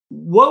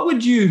What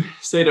would you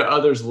say to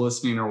others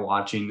listening or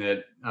watching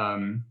that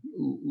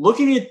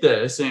looking at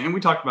this, and we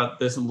talked about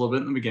this a little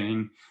bit in the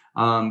beginning,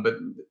 but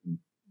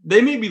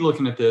they may be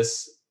looking at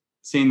this,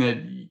 seeing that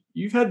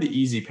you've had the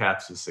easy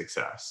path to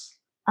success?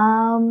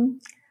 Um,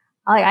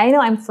 I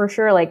know I'm for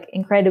sure like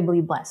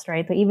incredibly blessed,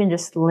 right? To even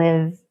just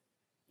live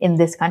in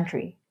this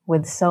country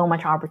with so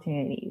much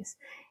opportunities.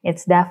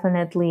 It's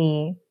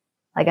definitely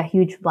like a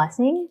huge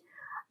blessing.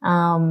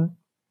 Um,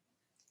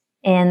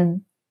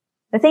 and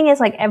the thing is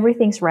like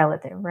everything's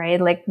relative,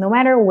 right? Like no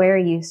matter where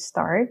you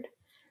start,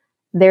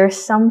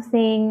 there's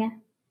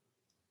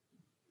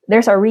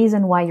there's a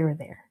reason why you're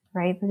there,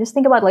 right? Just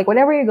think about like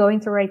whatever you're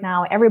going through right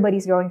now,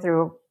 everybody's going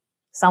through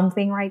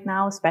something right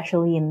now,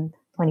 especially in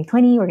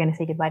 2020. We're going to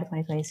say goodbye to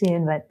 2020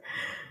 soon, but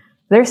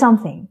there's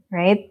something,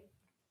 right?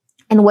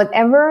 And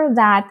whatever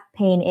that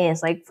pain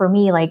is, like for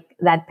me, like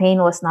that pain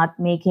was not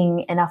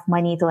making enough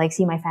money to like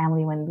see my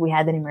family when we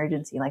had an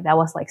emergency. Like that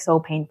was like so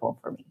painful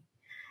for me.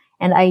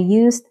 And I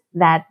used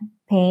that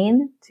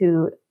pain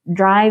to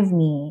drive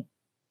me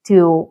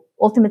to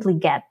ultimately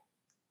get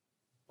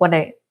what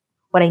I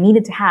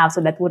needed to have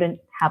so that wouldn't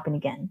happen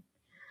again.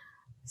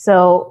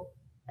 So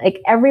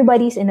like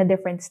everybody's in a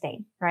different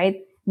state,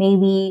 right?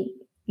 Maybe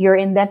you're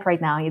in debt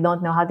right now. You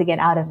don't know how to get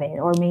out of it.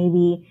 Or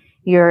maybe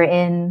you're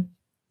in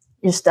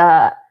just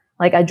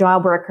like a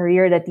job or a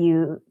career that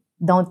you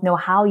don't know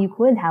how you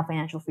could have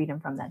financial freedom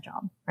from that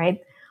job, right?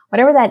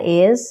 Whatever that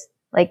is,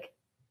 like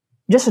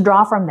just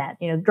draw from that,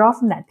 draw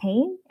from that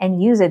pain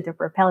and use it to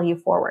propel you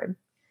forward.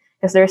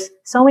 Because there's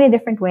so many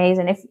different ways.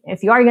 And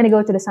if you are going to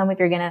go to the summit,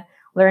 you're going to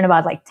learn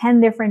about like 10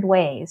 different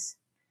ways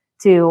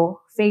to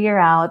figure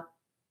out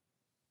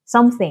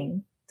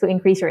something to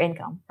increase your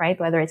income, right?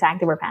 Whether it's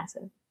active or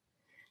passive.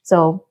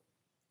 So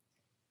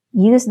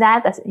use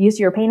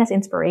your pain as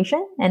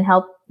inspiration and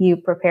help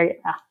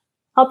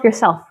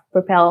yourself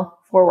propel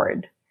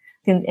forward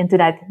into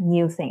that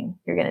new thing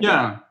you're going to do.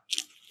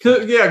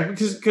 Yeah,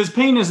 because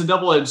pain is a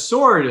double-edged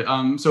sword.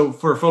 So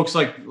for folks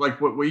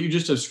like what you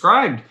just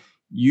described,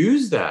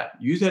 use that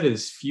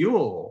as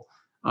fuel.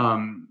 A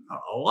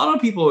lot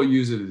of people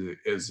use it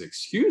as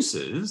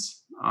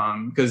excuses,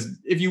 because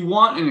if you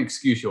want an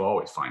excuse, you'll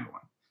always find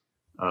one.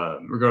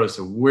 Regardless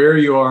of where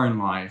you are in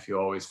life,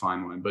 you'll always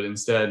find one. But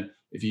instead,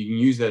 if you can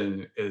use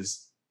that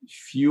as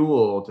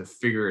fuel to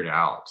figure it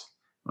out,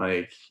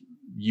 like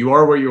you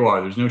are where you are,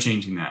 there's no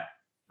changing that.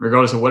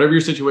 Regardless of whatever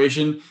your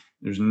situation,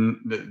 there's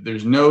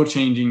no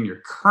changing your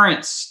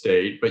current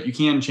state, but you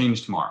can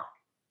change tomorrow.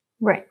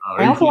 Right.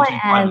 I also want to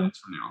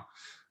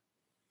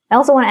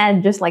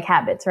add just like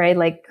habits, right?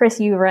 Like Chris,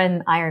 you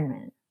run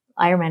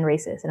Ironman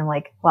races. And I'm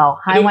like, wow,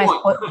 how am I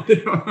supposed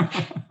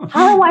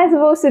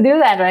to do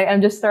that? Right.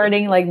 I'm just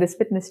starting like this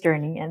fitness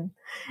journey. And,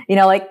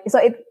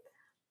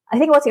 I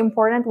think what's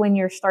important when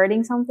you're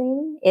starting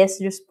something is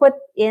just put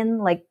in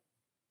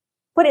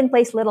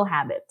place little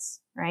habits,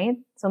 right?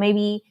 So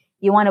maybe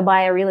you want to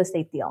buy a real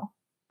estate deal.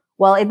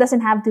 Well, it doesn't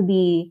have to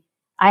be,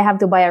 I have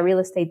to buy a real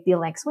estate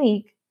deal next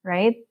week,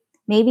 right?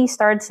 Maybe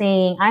start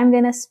saying, I'm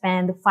going to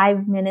spend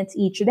 5 minutes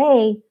each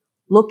day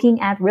looking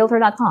at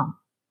realtor.com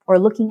or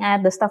looking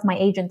at the stuff my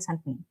agent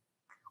sent me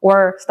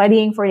or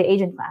studying for the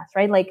agent class,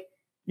 right? Like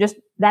just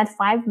that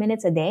 5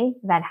 minutes a day,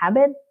 that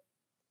habit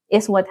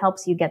is what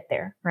helps you get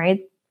there, right?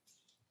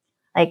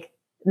 Like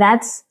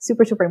that's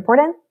super, super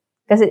important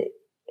because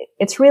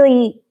it's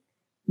really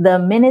the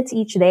minutes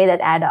each day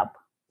that add up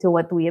to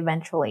what we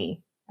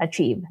eventually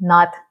achieve.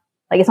 Not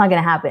like it's not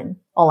going to happen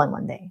all in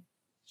one day.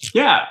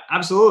 Yeah,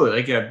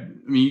 absolutely. Like,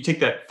 you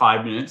take that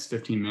 5 minutes,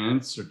 15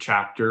 minutes or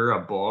chapter, a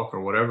book or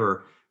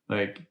whatever,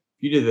 like if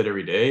you did that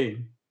every day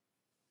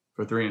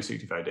for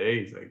 365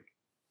 days, like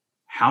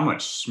how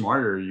much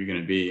smarter are you going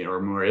to be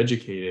or more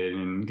educated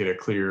and get a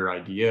clear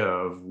idea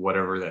of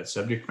whatever that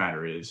subject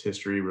matter is,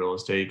 history, real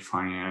estate,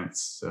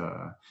 finance.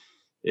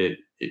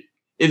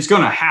 It's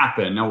going to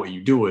happen. Now what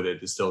you do with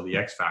it is still the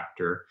X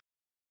factor.